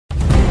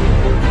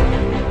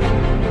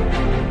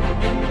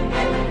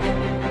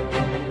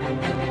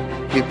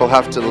People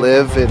have to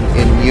live in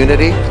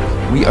unity.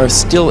 We are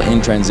still in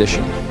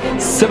transition.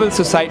 Civil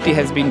society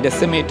has been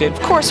decimated.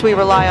 Of course, we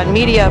rely on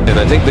media. And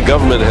I think the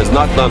government has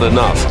not done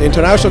enough. The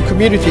international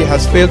community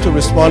has failed to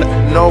respond.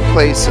 No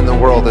place in the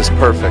world is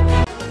perfect.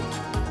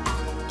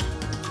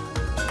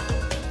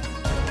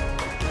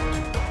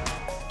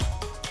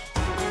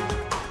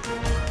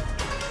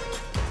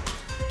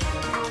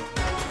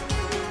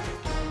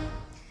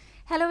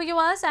 Hello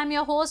viewers, I'm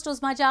your host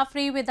Uzma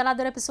Jafri with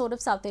another episode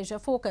of South Asia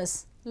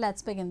Focus.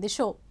 Let's begin the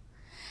show.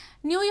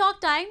 New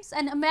York Times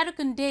and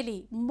American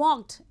Daily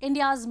mocked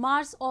India's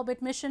Mars orbit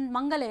mission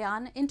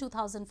Mangalyaan in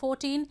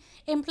 2014,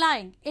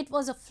 implying it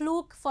was a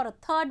fluke for a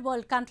third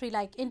world country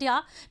like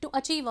India to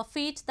achieve a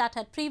feat that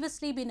had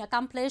previously been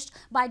accomplished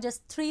by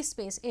just 3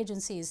 space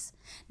agencies.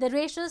 The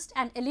racist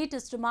and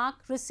elitist remark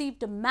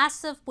received a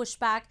massive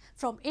pushback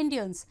from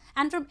Indians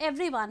and from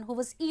everyone who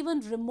was even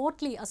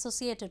remotely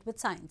associated with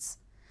science.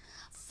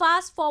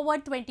 Fast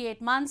forward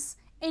 28 months,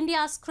 India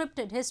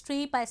scripted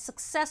history by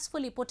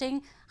successfully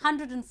putting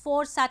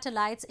 104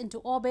 satellites into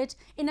orbit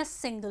in a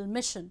single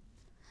mission.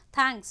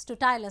 Thanks to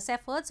tireless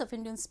efforts of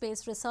Indian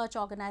Space Research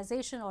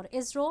Organization or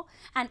ISRO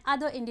and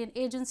other Indian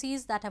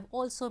agencies that have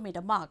also made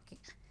a mark.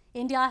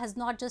 India has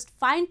not just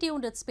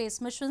fine-tuned its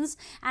space missions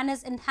and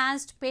has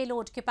enhanced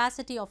payload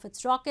capacity of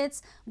its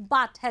rockets,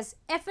 but has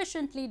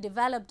efficiently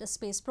developed a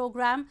space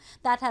program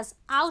that has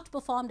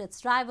outperformed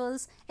its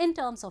rivals in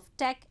terms of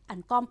tech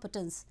and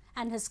competence,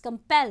 and has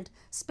compelled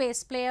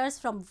space players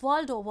from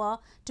world over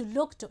to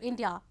look to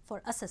India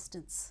for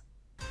assistance.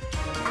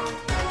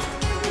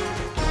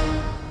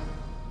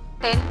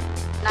 10,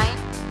 9,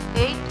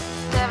 8,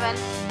 7,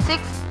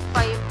 6,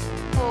 5,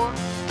 4,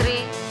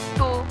 3,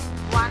 2,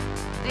 1,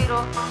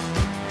 0.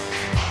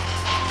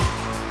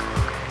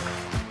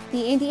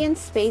 The Indian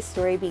space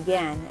story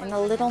began in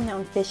a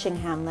little-known fishing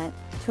hamlet,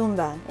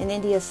 Tumba, in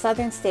India's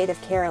southern state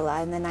of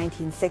Kerala in the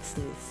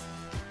 1960s.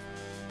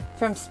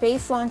 From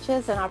space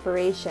launches and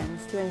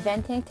operations to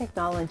inventing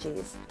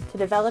technologies to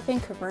developing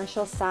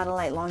commercial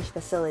satellite launch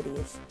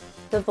facilities,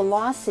 the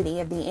velocity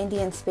of the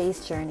Indian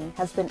space journey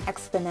has been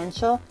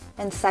exponential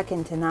and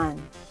second to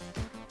none.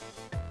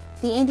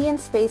 The Indian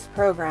space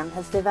program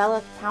has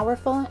developed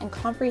powerful and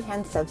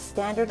comprehensive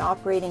standard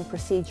operating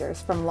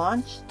procedures from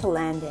launch to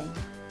landing.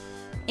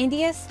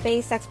 India's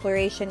Space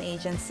Exploration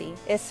Agency,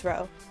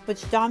 ISRO,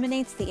 which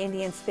dominates the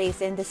Indian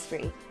space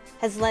industry,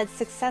 has led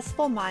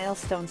successful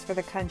milestones for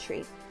the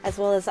country, as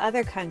well as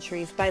other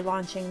countries by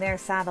launching their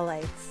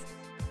satellites.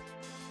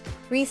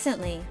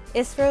 Recently,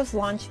 ISRO's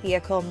launch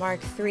vehicle Mark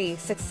III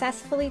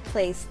successfully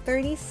placed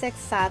 36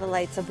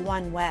 satellites of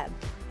OneWeb,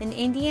 an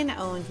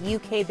Indian-owned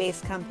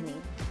UK-based company,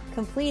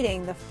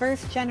 completing the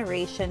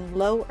first-generation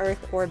low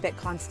Earth orbit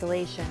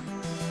constellation.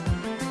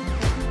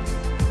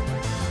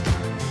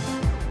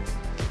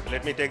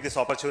 Let me take this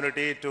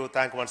opportunity to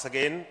thank once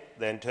again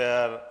the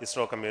entire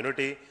ISRO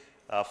community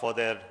for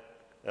their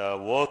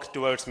work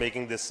towards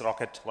making this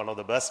rocket one of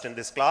the best in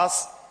this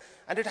class.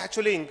 And it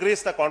actually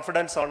increased the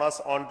confidence on us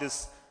on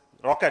this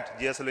rocket,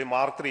 GSLV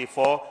Mark III,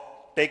 for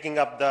taking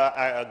up the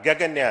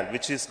Gaganyaan,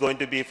 which is going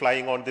to be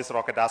flying on this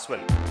rocket as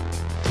well.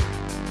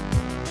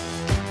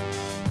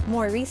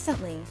 More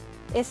recently,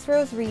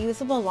 ISRO's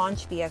reusable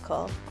launch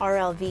vehicle,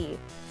 RLV,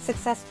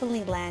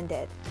 successfully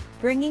landed,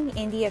 bringing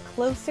India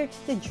closer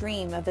to the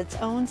dream of its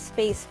own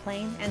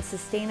spaceplane and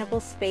sustainable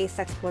space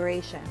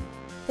exploration.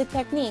 The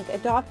technique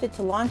adopted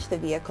to launch the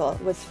vehicle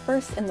was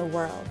first in the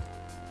world.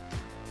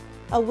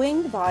 A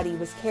winged body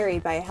was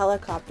carried by a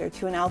helicopter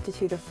to an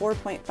altitude of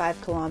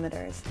 4.5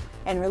 kilometers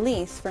and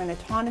released for an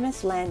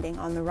autonomous landing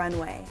on the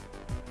runway.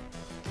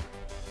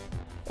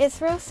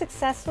 ISRO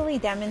successfully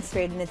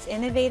demonstrated its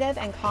innovative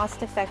and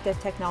cost-effective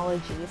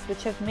technologies,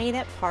 which have made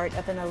it part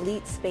of an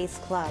elite space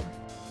club.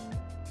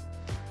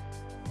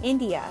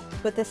 India,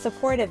 with the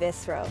support of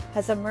ISRO,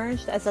 has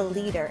emerged as a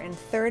leader in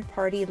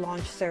third-party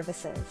launch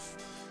services.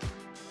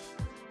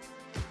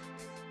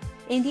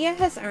 India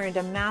has earned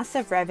a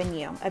massive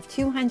revenue of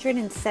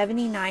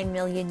 $279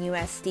 million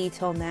USD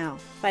till now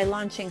by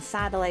launching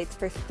satellites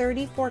for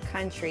 34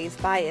 countries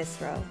by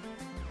ISRO.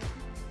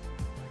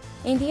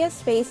 India's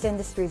space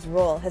industry's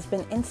role has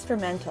been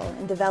instrumental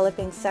in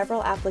developing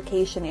several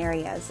application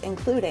areas,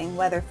 including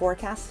weather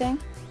forecasting,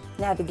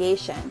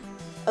 navigation,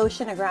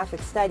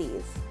 oceanographic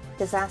studies,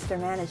 disaster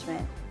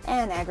management,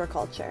 and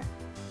agriculture.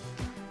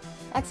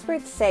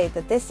 Experts say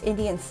that this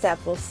Indian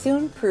step will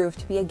soon prove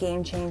to be a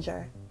game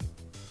changer.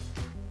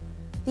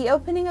 The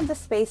opening of the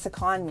space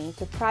economy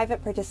to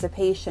private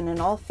participation in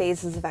all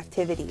phases of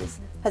activities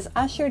has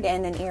ushered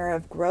in an era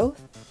of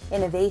growth,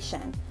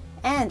 innovation,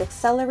 and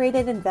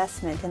accelerated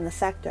investment in the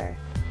sector.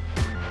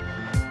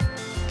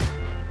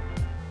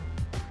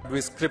 We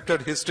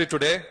scripted history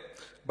today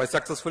by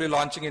successfully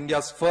launching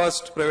India's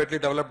first privately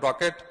developed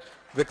rocket,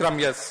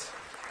 Vikram-S.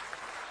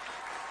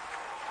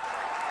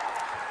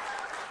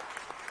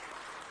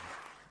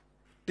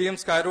 Team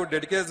Skyroot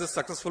dedicates this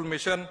successful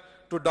mission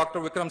to Dr.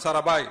 Vikram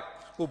Sarabhai,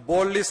 who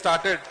boldly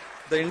started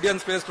the Indian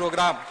space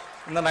program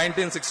in the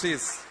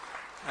 1960s,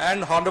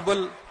 and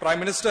Honorable Prime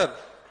Minister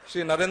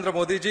Shri Narendra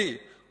Modi ji,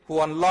 who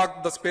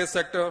unlocked the space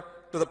sector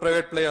to the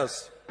private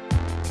players.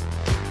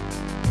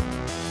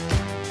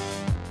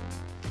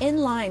 In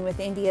line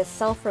with India's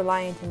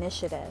self-reliant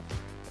initiative,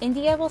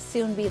 India will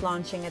soon be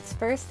launching its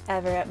first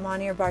ever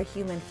Atmanirbhar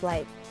human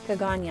flight,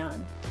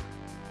 Gaganyaan.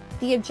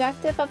 The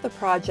objective of the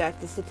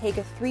project is to take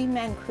a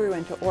 3-man crew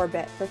into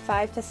orbit for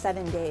 5 to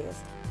 7 days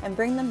and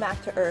bring them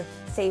back to Earth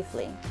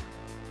safely.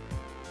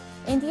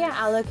 India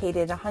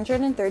allocated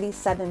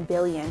 $137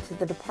 billion to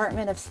the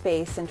Department of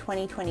Space in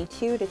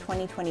 2022 to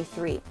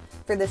 2023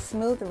 for the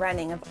smooth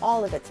running of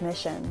all of its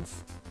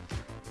missions.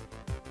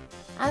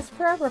 As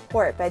per a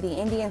report by the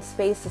Indian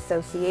Space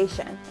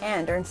Association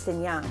and Ernst &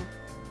 Young,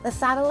 the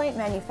satellite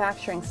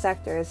manufacturing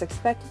sector is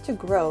expected to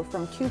grow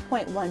from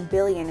 $2.1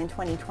 billion in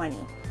 2020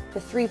 to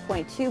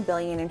 $3.2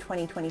 billion in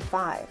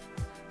 2025,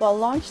 while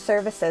launch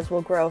services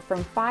will grow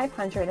from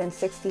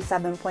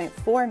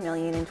 $567.4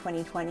 million in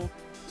 2020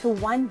 to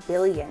 $1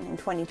 billion in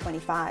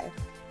 2025.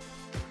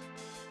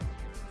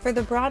 For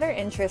the broader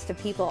interest of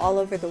people all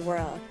over the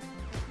world,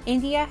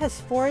 India has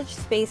forged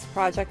space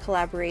project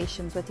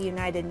collaborations with the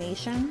United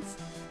Nations,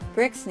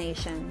 BRICS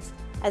nations,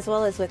 as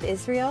well as with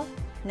Israel,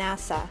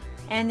 NASA,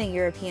 and the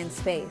European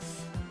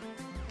space.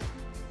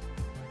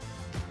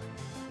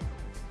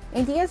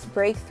 India's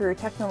breakthrough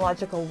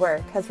technological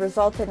work has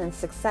resulted in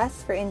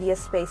success for India's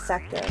space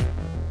sector.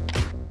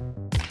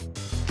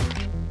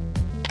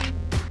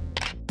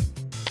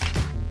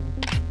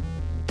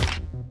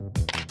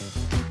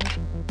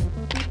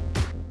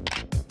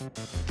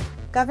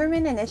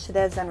 Government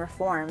initiatives and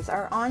reforms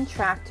are on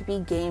track to be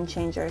game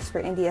changers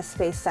for India's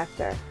space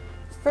sector,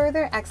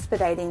 further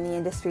expediting the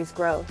industry's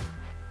growth.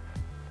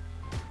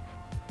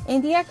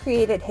 India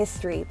created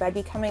history by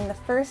becoming the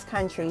first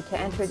country to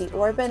enter the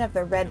orbit of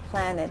the Red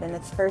Planet in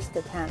its first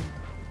attempt.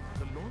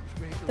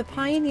 The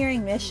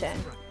pioneering mission,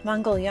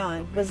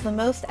 Mangalyaan, was the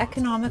most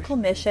economical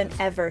mission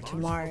ever to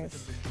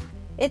Mars.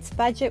 Its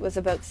budget was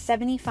about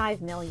 $75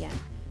 million,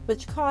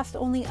 which cost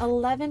only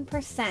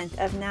 11%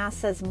 of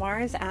NASA's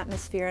Mars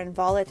Atmosphere and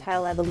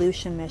Volatile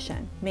Evolution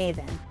mission,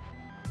 MAVEN.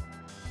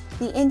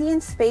 The Indian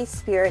space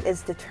spirit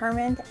is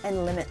determined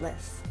and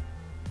limitless.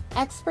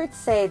 Experts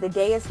say the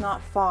day is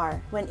not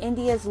far when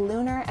India's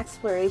lunar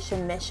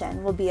exploration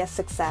mission will be a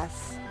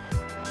success.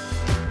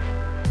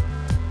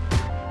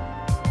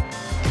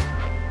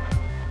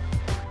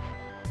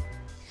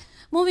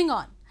 Moving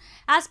on.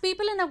 As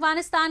people in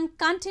Afghanistan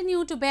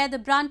continue to bear the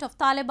brunt of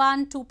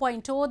Taliban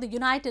 2.0, the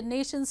United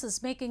Nations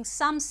is making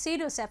some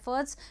serious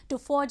efforts to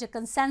forge a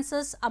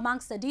consensus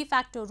amongst the de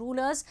facto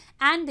rulers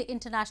and the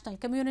international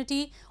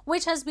community,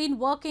 which has been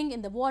working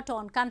in the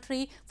war-torn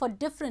country for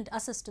different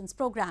assistance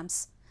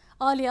programs.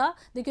 Earlier,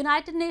 the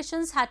United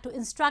Nations had to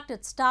instruct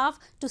its staff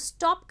to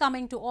stop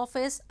coming to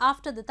office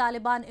after the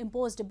Taliban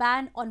imposed a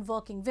ban on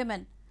working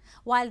women.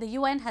 While the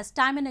UN has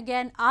time and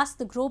again asked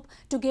the group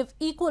to give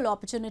equal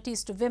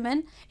opportunities to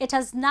women, it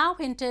has now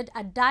hinted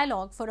at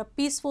dialogue for a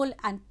peaceful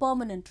and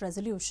permanent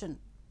resolution.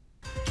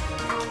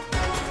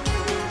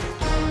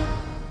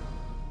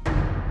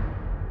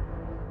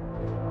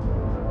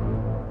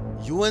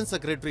 UN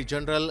Secretary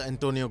General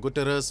Antonio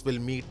Guterres will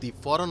meet the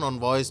foreign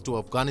envoys to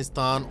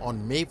Afghanistan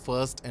on May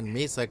 1st and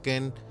May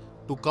 2nd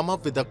to come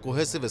up with a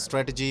cohesive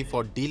strategy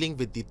for dealing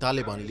with the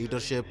Taliban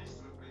leadership.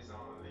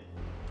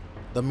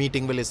 The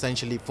meeting will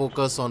essentially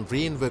focus on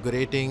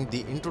reinvigorating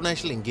the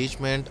international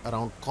engagement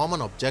around common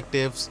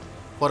objectives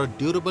for a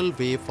durable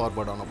way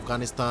forward on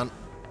Afghanistan.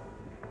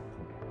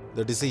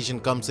 The decision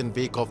comes in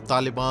wake of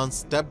Taliban's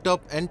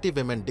stepped-up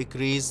anti-women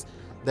decrees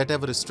that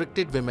have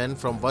restricted women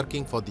from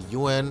working for the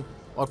UN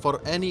or for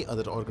any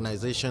other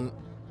organization.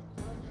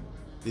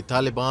 The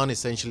Taliban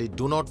essentially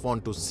do not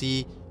want to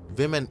see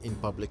women in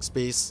public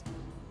space.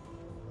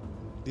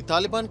 The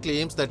Taliban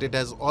claims that it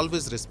has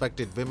always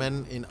respected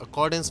women in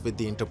accordance with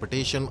the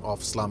interpretation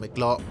of Islamic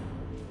law.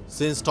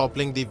 Since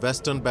toppling the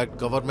Western-backed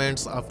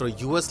governments after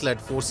US-led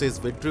forces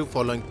withdrew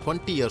following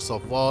 20 years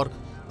of war,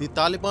 the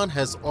Taliban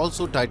has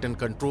also tightened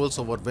controls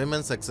over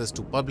women's access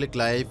to public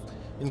life,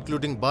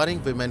 including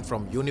barring women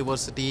from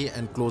university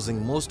and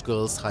closing most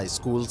girls' high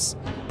schools.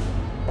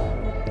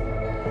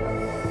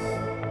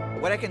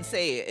 What I can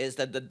say is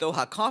that the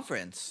Doha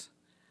conference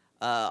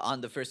on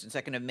the 1st and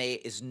 2nd of May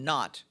is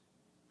not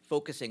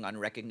focusing on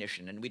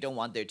recognition, and we don't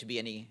want there to be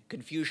any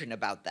confusion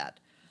about that.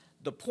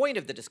 The point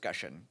of the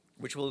discussion,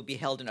 which will be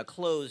held in a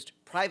closed,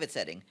 private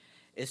setting,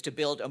 is to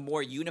build a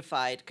more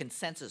unified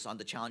consensus on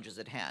the challenges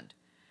at hand.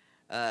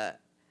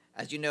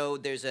 As you know,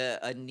 there's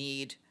a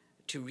need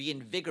to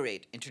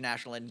reinvigorate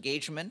international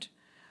engagement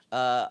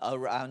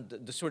around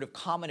the sort of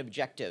common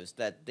objectives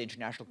that the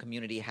international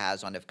community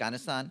has on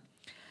Afghanistan.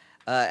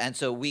 And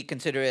so we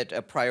consider it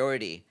a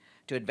priority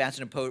to advance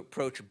an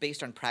approach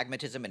based on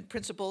pragmatism and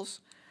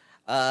principles,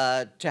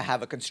 to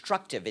have a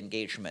constructive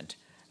engagement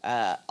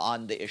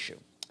on the issue.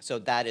 So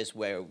that is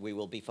where we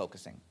will be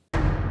focusing.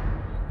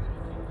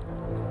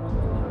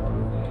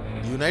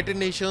 The United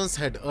Nations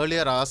had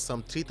earlier asked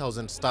some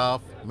 3,000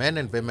 staff, men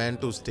and women,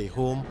 to stay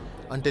home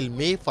until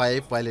May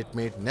 5 while it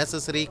made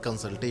necessary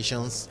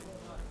consultations.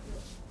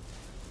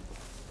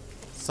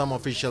 Some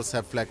officials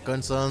have flagged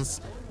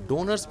concerns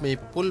donors may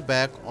pull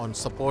back on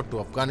support to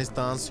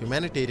Afghanistan's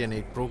humanitarian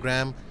aid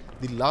program,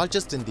 the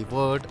largest in the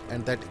world,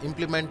 and that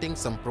implementing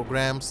some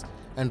programs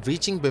and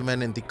reaching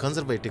women in the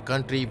conservative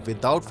country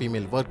without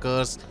female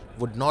workers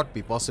would not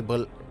be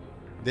possible.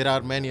 There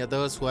are many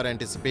others who are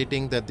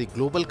anticipating that the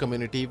global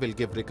community will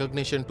give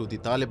recognition to the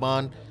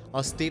Taliban,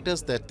 a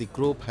status that the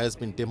group has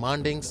been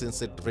demanding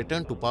since it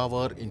returned to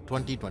power in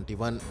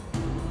 2021.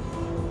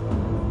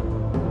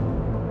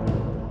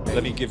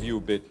 Let me give you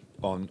a bit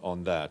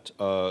on that.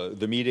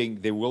 The meeting,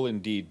 there will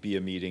indeed be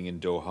a meeting in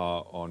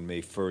Doha on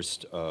May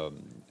 1st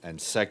and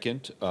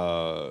 2nd,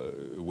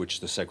 which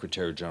the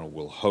Secretary General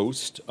will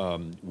host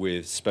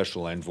with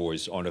special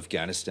envoys on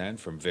Afghanistan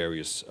from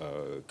various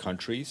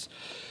countries.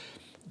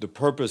 The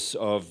purpose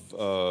of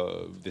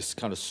this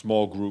kind of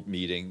small group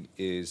meeting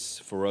is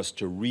for us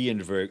to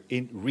reinvigorate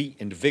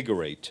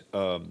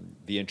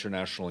the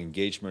international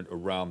engagement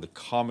around the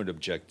common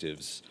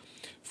objectives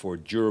for a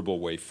durable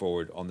way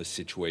forward on the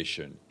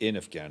situation in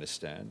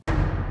Afghanistan.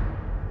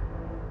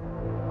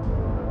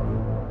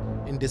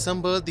 In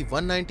December, the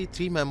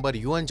 193-member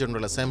UN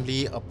General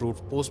Assembly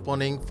approved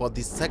postponing for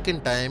the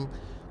second time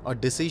a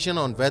decision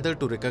on whether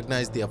to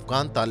recognize the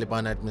Afghan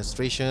Taliban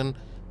administration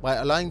by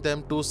allowing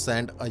them to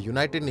send a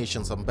United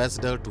Nations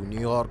ambassador to New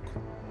York.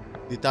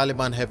 The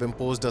Taliban have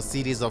imposed a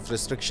series of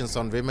restrictions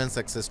on women's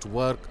access to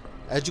work,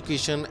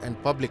 education,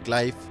 and public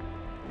life.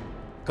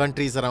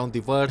 Countries around the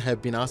world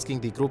have been asking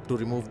the group to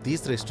remove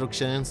these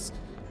restrictions,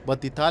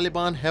 but the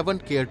Taliban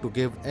haven't cared to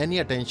give any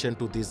attention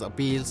to these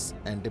appeals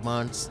and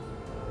demands.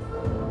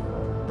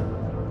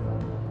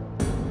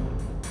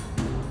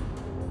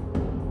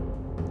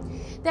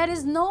 There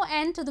is no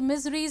end to the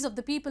miseries of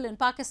the people in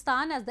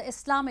Pakistan as the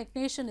Islamic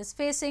nation is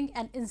facing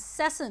an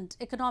incessant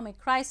economic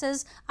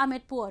crisis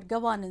amid poor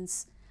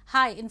governance.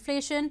 High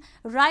inflation,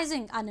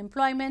 rising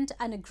unemployment,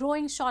 and a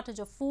growing shortage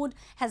of food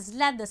has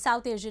led the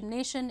South Asian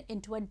nation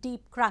into a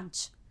deep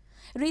crunch.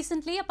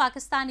 Recently, a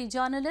Pakistani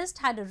journalist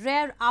had a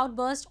rare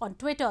outburst on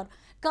Twitter,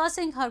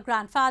 cursing her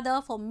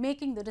grandfather for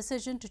making the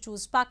decision to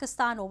choose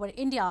Pakistan over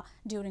India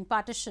during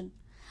partition.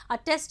 A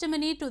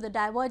testimony to the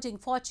diverging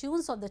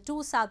fortunes of the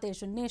two South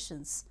Asian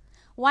nations.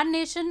 One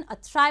nation, a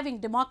thriving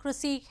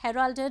democracy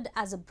heralded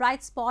as a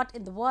bright spot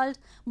in the world,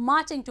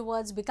 marching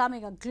towards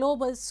becoming a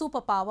global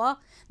superpower.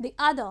 The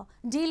other,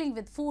 dealing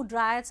with food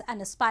riots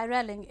and a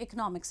spiraling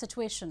economic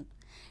situation.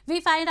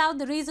 We find out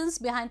the reasons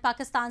behind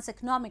Pakistan's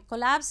economic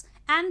collapse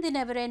and the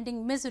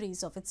never-ending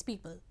miseries of its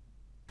people.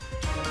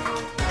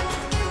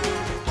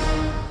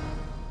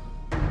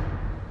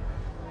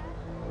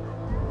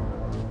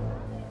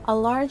 A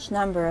large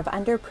number of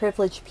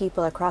underprivileged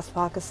people across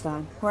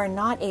Pakistan who are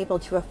not able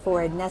to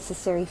afford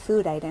necessary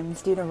food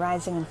items due to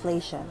rising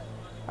inflation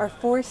are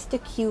forced to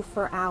queue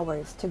for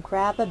hours to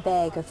grab a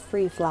bag of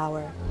free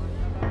flour.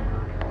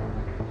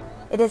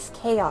 It is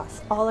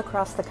chaos all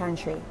across the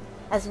country,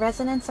 as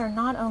residents are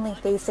not only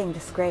facing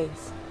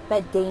disgrace,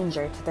 but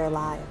danger to their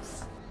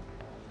lives.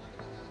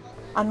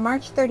 On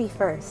March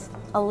 31st,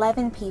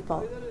 11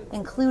 people,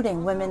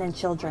 including women and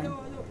children,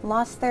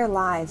 lost their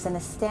lives in a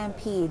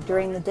stampede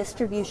during the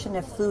distribution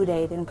of food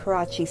aid in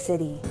Karachi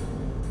City.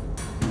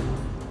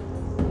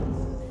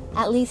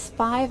 At least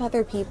 5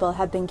 other people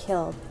have been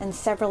killed and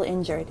several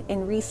injured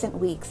in recent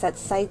weeks at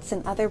sites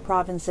in other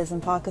provinces in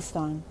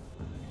Pakistan.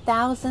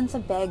 Thousands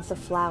of bags of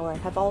flour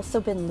have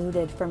also been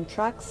looted from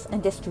trucks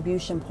and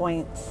distribution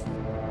points.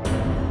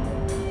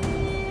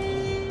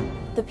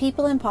 The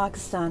people in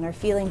Pakistan are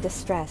feeling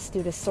distress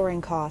due to soaring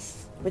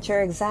costs, which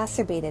are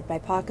exacerbated by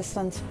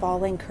Pakistan's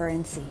falling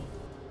currency.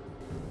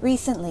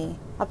 Recently,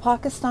 a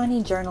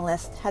Pakistani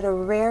journalist had a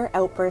rare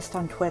outburst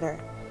on Twitter,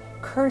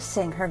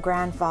 cursing her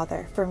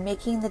grandfather for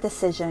making the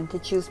decision to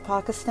choose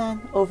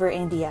Pakistan over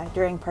India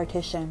during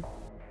partition.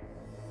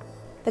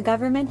 The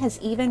government has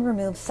even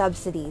removed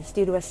subsidies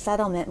due to a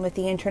settlement with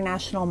the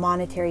International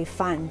Monetary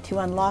Fund to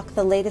unlock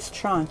the latest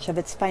tranche of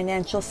its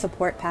financial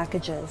support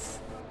packages.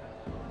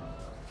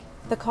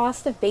 The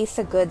cost of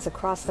basic goods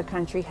across the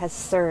country has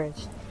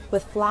surged,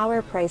 with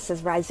flour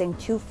prices rising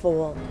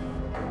twofold.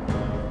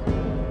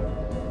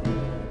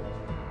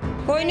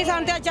 कोई नहीं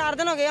सानते 4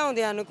 दिन हो गए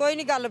आउंदियां नु कोई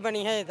नहीं गल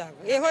बनी है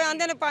तक एहो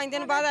आंदे ने 5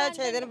 दिन बाद आए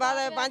 6 दिन बाद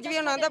आए 5 भी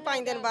हुन आंदा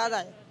 5 दिन बाद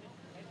आए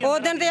ओ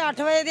दिन ते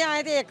 8 बजे ते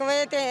आए ते 1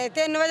 बजे ते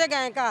 3 बजे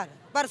गए घर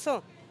परसों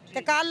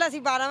ते कल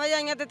ਅਸੀਂ 12 ਵਜੇ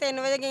ਆਈਆਂ ਤੇ 3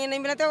 ਵਜੇ ਗਏ ਨਹੀਂ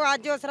ਮਿਲੇ ਤੇ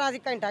ਅੱਜ ਉਸ ਤਰ੍ਹਾਂ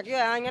ਅਸੀਂ ਘੰਟਾ ਕੀ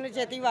ਹੋਇਆ ਆਈਆਂ ਨੇ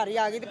ਛੇਤੀ ਵਾਰੀ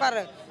ਆ ਗਈ ਤੇ ਪਰ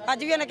ਅੱਜ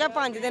ਵੀ ਉਹਨੇ ਕਿਹਾ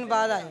 5 दिन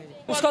बाद आए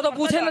उसका तो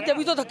पूछे ना जब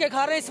भी तो धक्के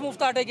खा रहे हैं इस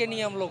मुफ्त आटे के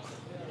नहीं हम लोग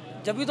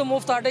जब भी तो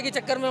मुफ्त आटे के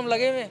चक्कर में हम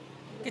लगे हुए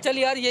कि चल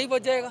यार यही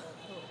बच जाएगा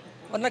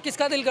वरना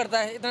किसका दिल करता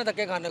है इतने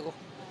धक्के खाने को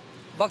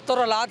वक्त और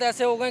हालात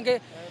ऐसे हो गए कि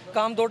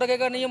काम 2 टके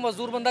का नहीं है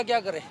मजदूर बंदा क्या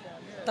करे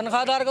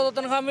तनख्वाहदार को तो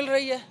तनख्वाह मिल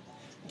रही है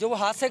जो वो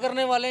हाथ से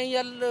करने वाले हैं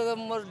या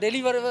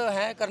डेली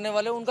हैं करने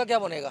वाले उनका क्या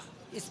बनेगा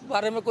इस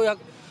बारे में कोई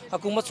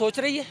हुकूमत सोच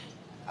रही है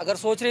अगर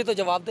सोच रही है तो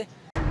जवाब दे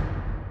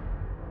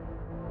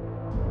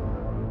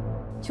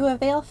To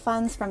avail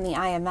funds from the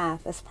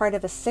IMF as part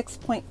of a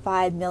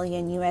 $6.5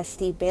 million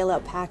USD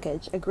bailout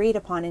package agreed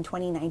upon in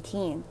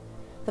 2019,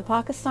 the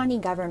Pakistani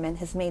government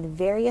has made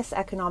various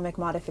economic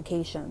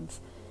modifications,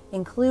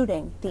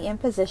 including the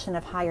imposition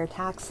of higher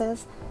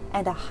taxes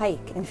and a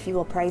hike in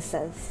fuel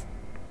prices.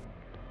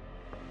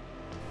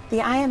 The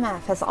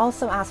IMF has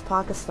also asked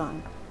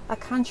Pakistan, a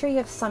country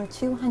of some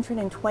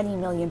 220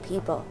 million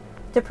people,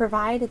 to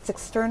provide its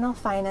external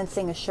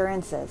financing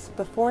assurances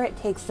before it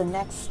takes the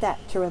next step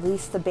to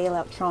release the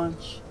bailout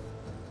tranche.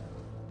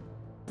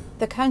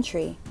 The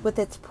country, with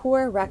its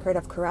poor record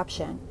of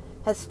corruption,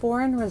 has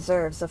foreign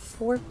reserves of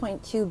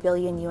 4.2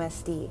 billion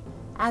USD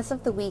as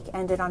of the week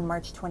ended on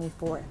March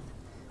 24th,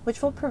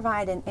 which will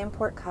provide an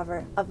import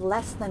cover of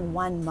less than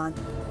 1 month.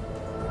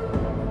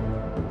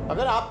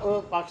 अगर आप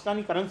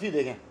Pakistani currency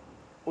देखें,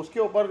 उसके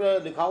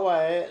ऊपर लिखा हुआ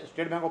है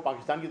state bank of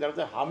Pakistan की तरफ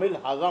से हामिल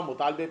हाजा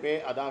मुतालबे पे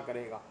अदा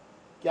करेगा.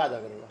 क्या अदा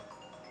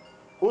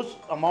करेगा? उस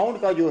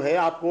अमाउंट का जो है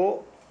आपको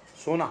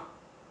सोना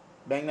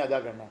बैंक ने अदा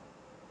करना है,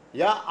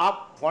 या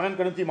आप फॉरेन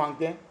करेंसी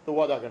मांगते हैं तो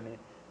वो अदा करनी है.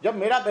 जब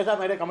मेरा पैसा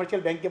मेरे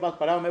कमर्शियल बैंक के पास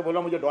पड़ा, मैं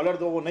बोला मुझे डॉलर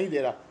दो, वो नहीं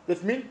दे रहा, तो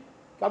इट्स मीन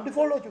कि आप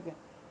डिफॉल्ट हो चुके हैं.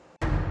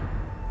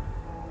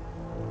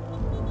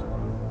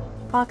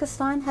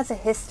 Pakistan has a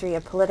history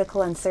of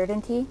political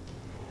uncertainty,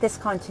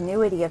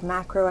 discontinuity of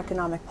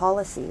macroeconomic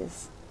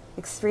policies,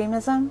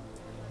 extremism,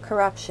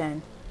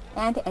 corruption,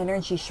 and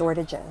energy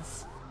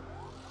shortages.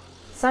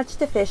 Such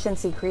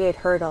deficiency create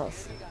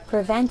hurdles,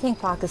 preventing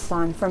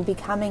Pakistan from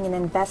becoming an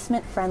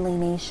investment-friendly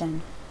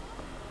nation.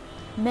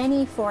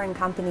 Many foreign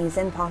companies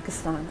in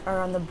Pakistan are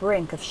on the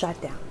brink of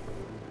shutdown.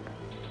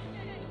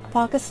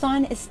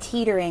 Pakistan is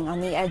teetering on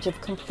the edge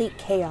of complete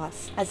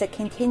chaos as it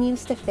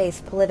continues to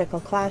face political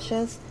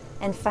clashes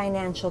and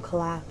financial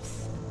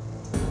collapse.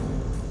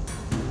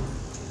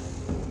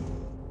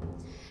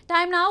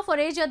 Time now for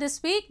Asia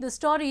This Week, the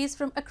stories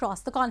from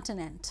across the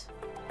continent.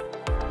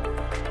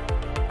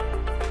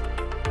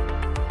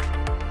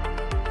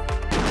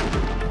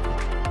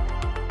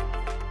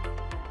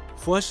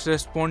 First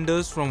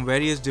responders from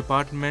various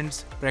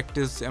departments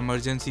practiced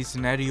emergency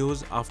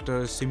scenarios after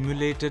a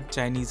simulated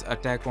Chinese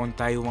attack on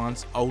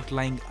Taiwan's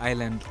outlying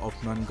island of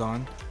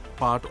Nangan,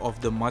 part of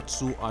the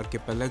Matsu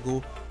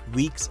archipelago,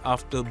 weeks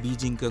after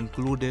Beijing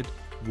concluded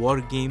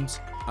war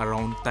games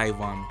around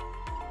Taiwan.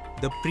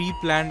 The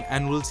pre-planned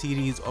annual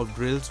series of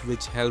drills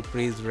which help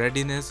raise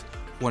readiness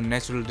for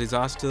natural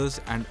disasters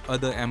and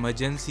other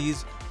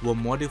emergencies were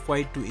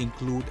modified to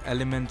include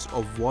elements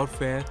of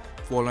warfare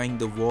following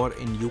the war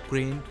in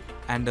Ukraine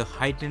and a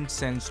heightened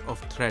sense of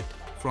threat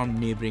from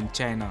neighboring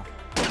China.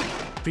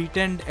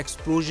 Pretend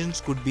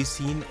explosions could be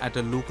seen at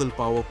a local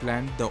power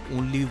plant, the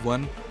only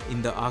one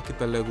in the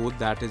archipelago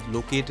that is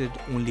located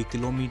only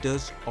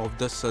kilometers off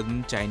the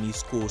southern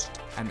Chinese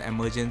coast, and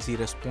emergency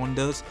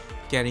responders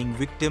carrying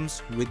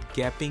victims with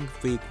gaping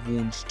fake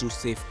wounds to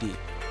safety.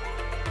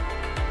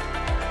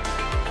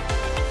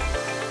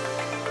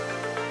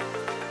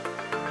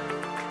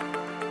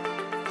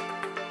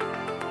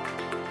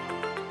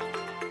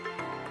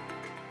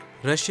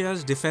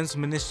 Russia's defense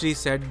ministry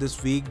said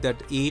this week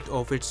that 8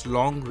 of its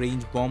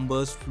long-range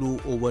bombers flew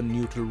over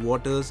neutral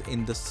waters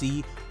in the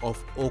Sea of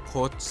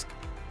Okhotsk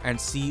and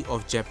Sea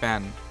of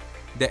Japan.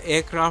 The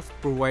aircraft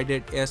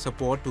provided air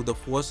support to the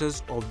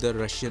forces of the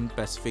Russian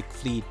Pacific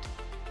Fleet.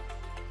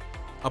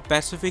 A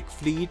Pacific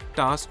Fleet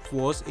task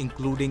force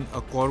including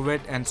a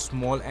corvette and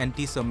small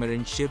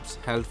anti-submarine ships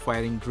held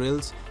firing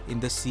drills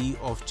in the Sea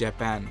of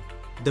Japan.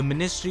 The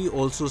ministry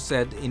also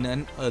said in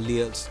an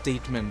earlier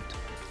statement.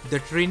 The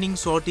training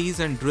sorties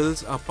and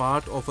drills are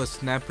part of a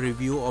snap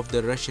review of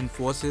the Russian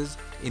forces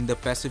in the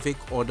Pacific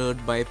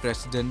ordered by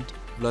President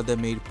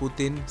Vladimir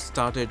Putin,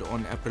 started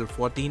on April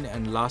 14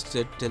 and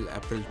lasted till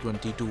April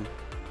 22.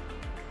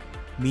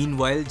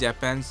 Meanwhile,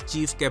 Japan's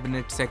Chief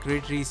Cabinet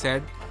Secretary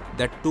said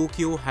that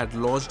Tokyo had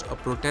lodged a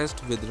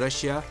protest with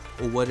Russia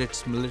over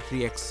its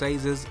military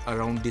exercises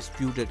around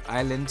disputed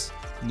islands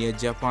near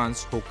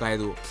Japan's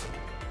Hokkaido.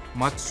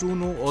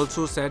 Matsuno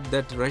also said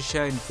that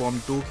Russia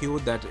informed Tokyo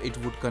that it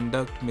would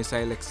conduct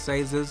missile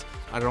exercises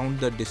around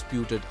the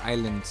disputed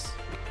islands.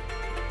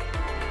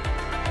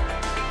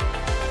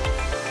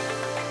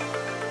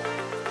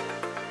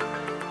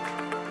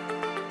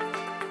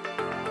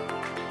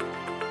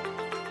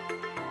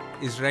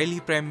 Israeli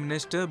Prime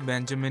Minister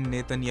Benjamin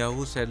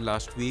Netanyahu said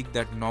last week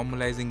that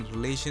normalizing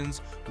relations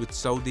with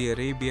Saudi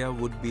Arabia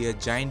would be a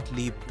giant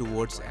leap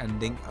towards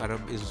ending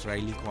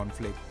Arab-Israeli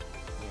conflict.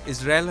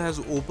 Israel has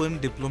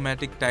opened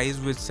diplomatic ties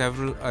with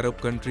several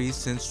Arab countries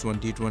since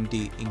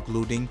 2020,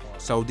 including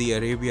Saudi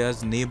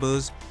Arabia's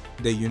neighbors,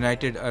 the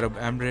United Arab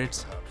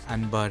Emirates,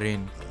 and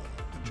Bahrain.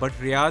 But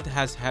Riyadh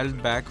has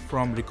held back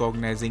from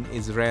recognizing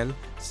Israel,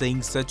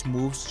 saying such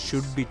moves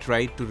should be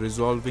tried to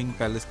resolving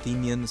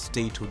Palestinian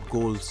statehood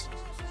goals.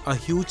 A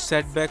huge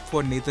setback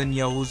for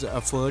Netanyahu's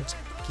efforts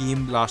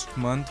came last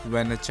month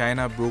when a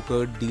China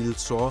brokered deal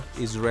saw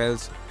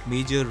Israel's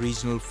major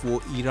regional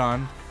foe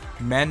Iran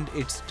mend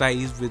its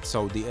ties with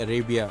Saudi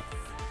Arabia.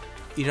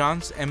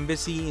 Iran's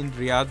embassy in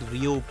Riyadh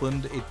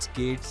reopened its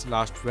gates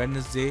last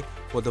Wednesday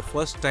for the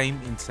first time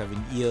in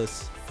 7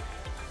 years.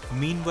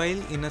 Meanwhile,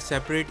 in a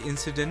separate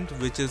incident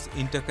which is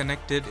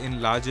interconnected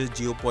in larger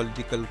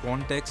geopolitical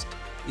context,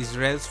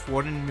 Israel's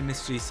foreign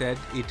ministry said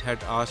it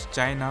had asked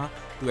China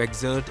to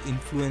exert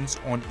influence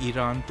on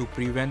Iran to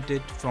prevent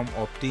it from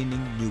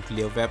obtaining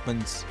nuclear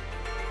weapons.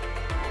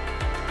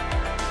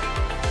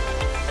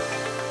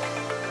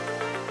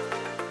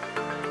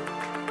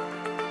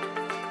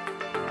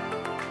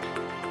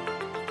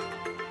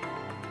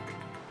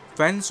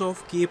 Fans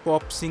of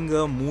K-pop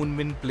singer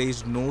Moonbin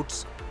placed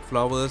notes,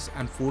 flowers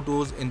and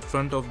photos in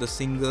front of the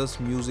singer's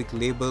music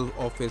label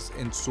office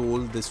in Seoul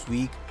this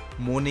week,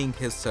 mourning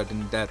his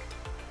sudden death.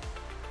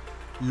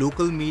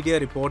 Local media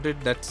reported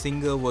that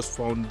singer was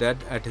found dead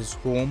at his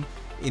home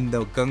in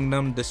the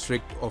Gangnam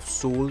district of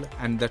Seoul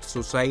and that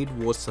suicide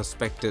was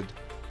suspected.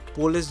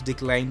 Police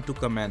declined to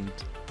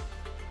comment.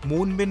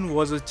 Moonbin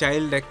was a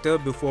child actor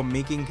before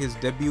making his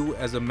debut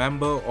as a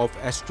member of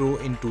Astro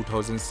in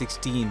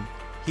 2016.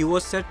 He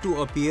was set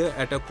to appear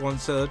at a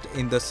concert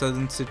in the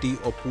southern city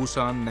of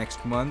Busan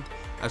next month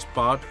as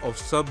part of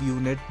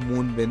sub-unit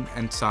Moonbin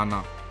and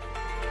Sana.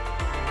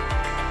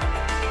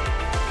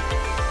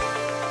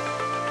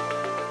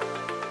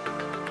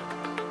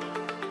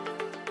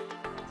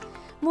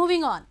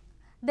 Moving on.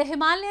 The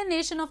Himalayan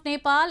nation of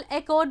Nepal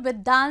echoed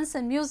with dance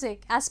and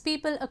music as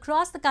people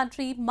across the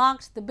country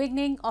marked the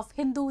beginning of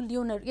Hindu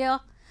Lunar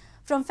Year.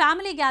 From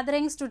family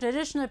gatherings to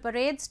traditional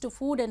parades to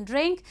food and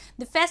drink,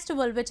 the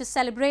festival, which is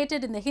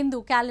celebrated in the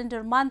Hindu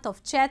calendar month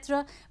of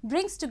Chaitra,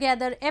 brings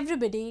together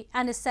everybody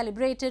and is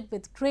celebrated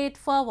with great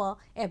fervour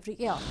every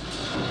year.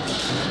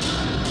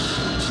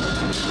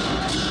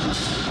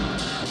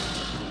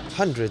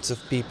 Hundreds of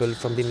people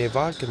from the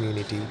Newar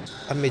community,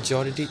 a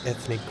majority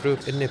ethnic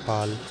group in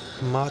Nepal,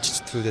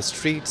 marched through the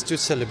streets to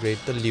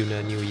celebrate the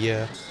Lunar New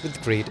Year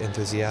with great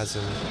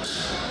enthusiasm.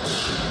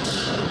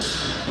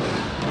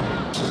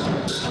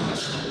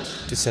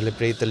 To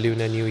celebrate the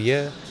Lunar New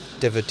Year,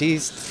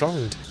 devotees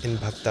thronged in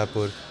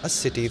Bhaktapur, a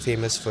city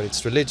famous for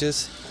its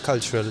religious,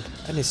 cultural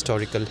and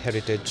historical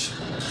heritage.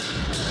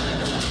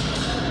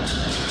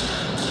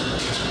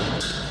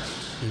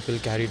 People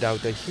carried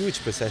out a huge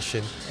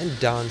procession and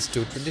danced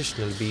to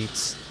traditional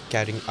beats,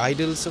 carrying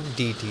idols of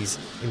deities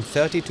in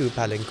 32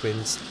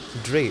 palanquins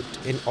draped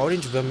in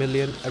orange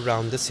vermilion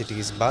around the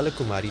city's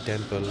Balakumari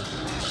temple.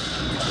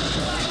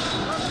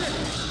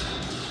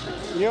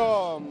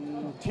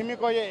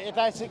 थिमीको यो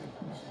ऐतिहासिक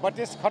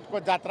 32 खटको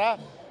जात्रा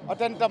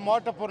अत्यन्त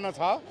महत्त्वपूर्ण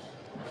छ।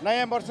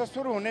 नयाँ वर्ष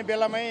सुरु हुने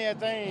बेलामै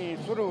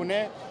चाहिँ सुरु हुने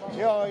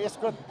यो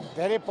यसको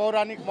धेरै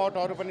पौराणिक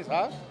महत्त्वहरू पनि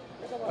छ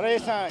र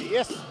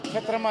यस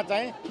क्षेत्रमा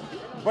चाहिँ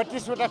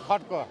 32 वटा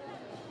खटको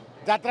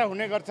जात्रा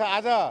हुने गर्छ।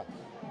 आज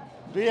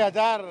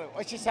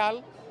 2080 साल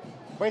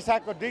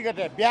वैशाखको 2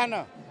 गते बिहान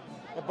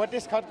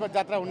 32 खटको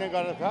जात्रा हुने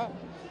गर्छ।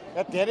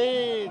 धेरै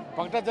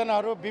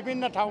भक्तजनहरू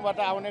विभिन्न ठाउँबाट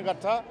आउने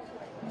गर्छ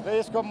र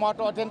यसको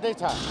महत्त्व अत्यन्तै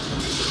छ।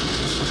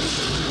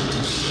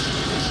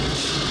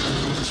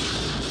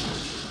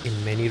 In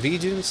many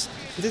regions,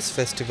 this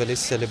festival is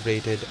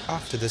celebrated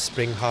after the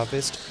spring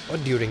harvest or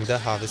during the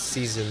harvest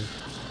season.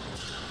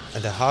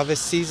 And the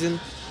harvest season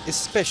is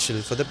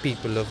special for the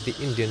people of the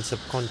Indian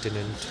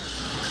subcontinent.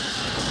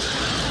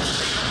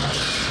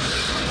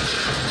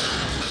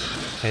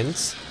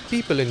 Hence,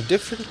 people in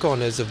different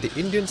corners of the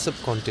Indian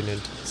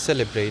subcontinent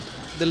celebrate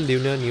the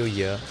Lunar New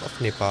Year of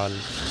Nepal.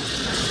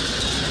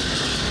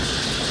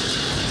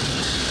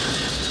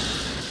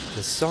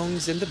 The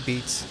songs and the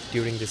beats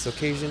during this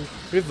occasion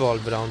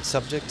revolve around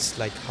subjects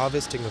like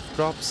harvesting of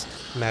crops,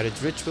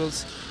 marriage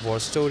rituals, war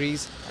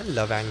stories and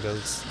love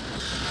angles.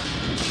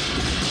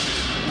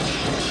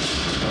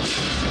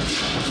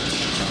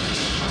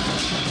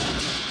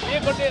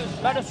 एक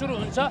गतेबाट सुरु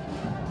हुन्छ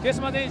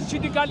त्यसमा चाहिँ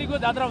सिद्धिकालीको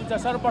जात्रा हुन्छ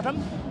सर्वप्रथम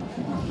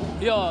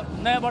यो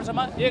नयाँ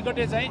वर्षमा। एक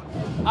गते चाहिँ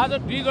आज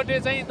 2 गते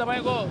चाहिँ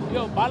तपाईको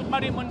यो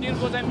बालकुमारी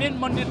मन्दिरको चाहिँ मेन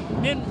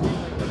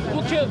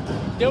मुख्य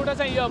देउटा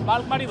चाहिँ यो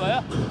बालकुमारी भयो।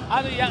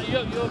 आज यहाँ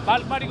यो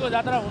बालकुमारीको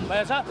जात्रा हुनु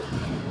भएछ।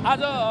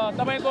 आज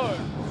तपाईको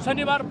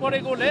शनिबार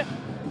परेकोले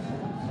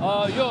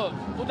यो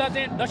उता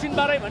चाहिँ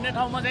दक्षिणबाराई भन्ने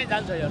ठाउँमा चाहिँ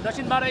जान्छ। यो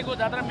दक्षिणबाराईको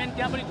जात्रा मेन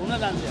त्यहाँ पनि घुम्न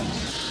जान्छ।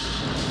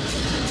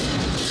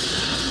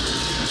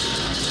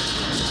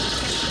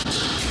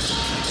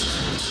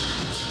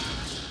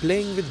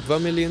 Playing with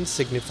vermilion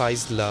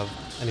signifies love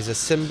and is a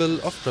symbol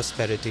of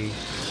prosperity.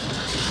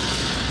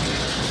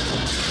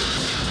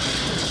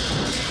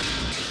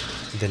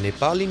 The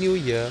Nepali New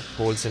Year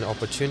holds an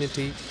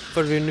opportunity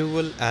for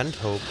renewal and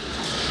hope,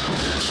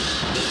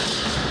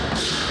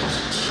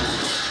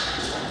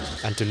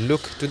 and to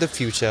look to the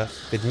future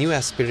with new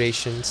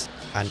aspirations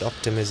and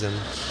optimism.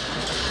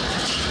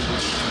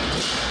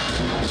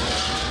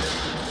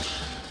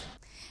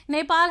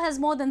 Nepal has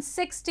more than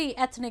 60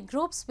 ethnic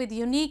groups with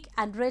unique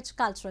and rich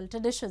cultural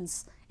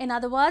traditions. In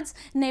other words,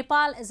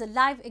 Nepal is a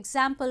live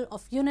example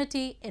of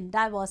unity in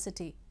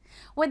diversity.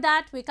 With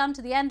that, we come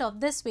to the end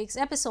of this week's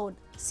episode.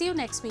 See you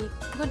next week.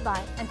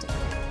 Goodbye and take care.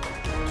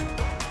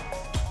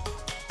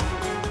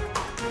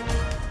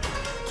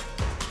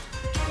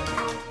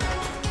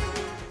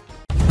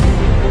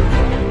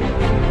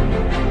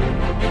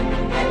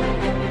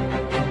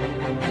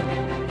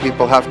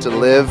 People have to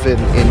live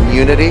in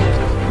unity.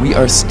 We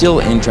are still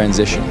in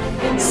transition.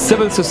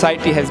 Civil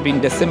society has been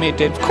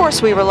decimated. Of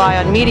course, we rely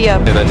on media.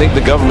 And I think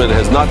the government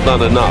has not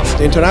done enough.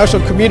 The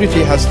international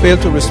community has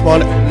failed to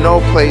respond.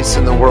 No place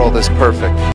in the world is perfect.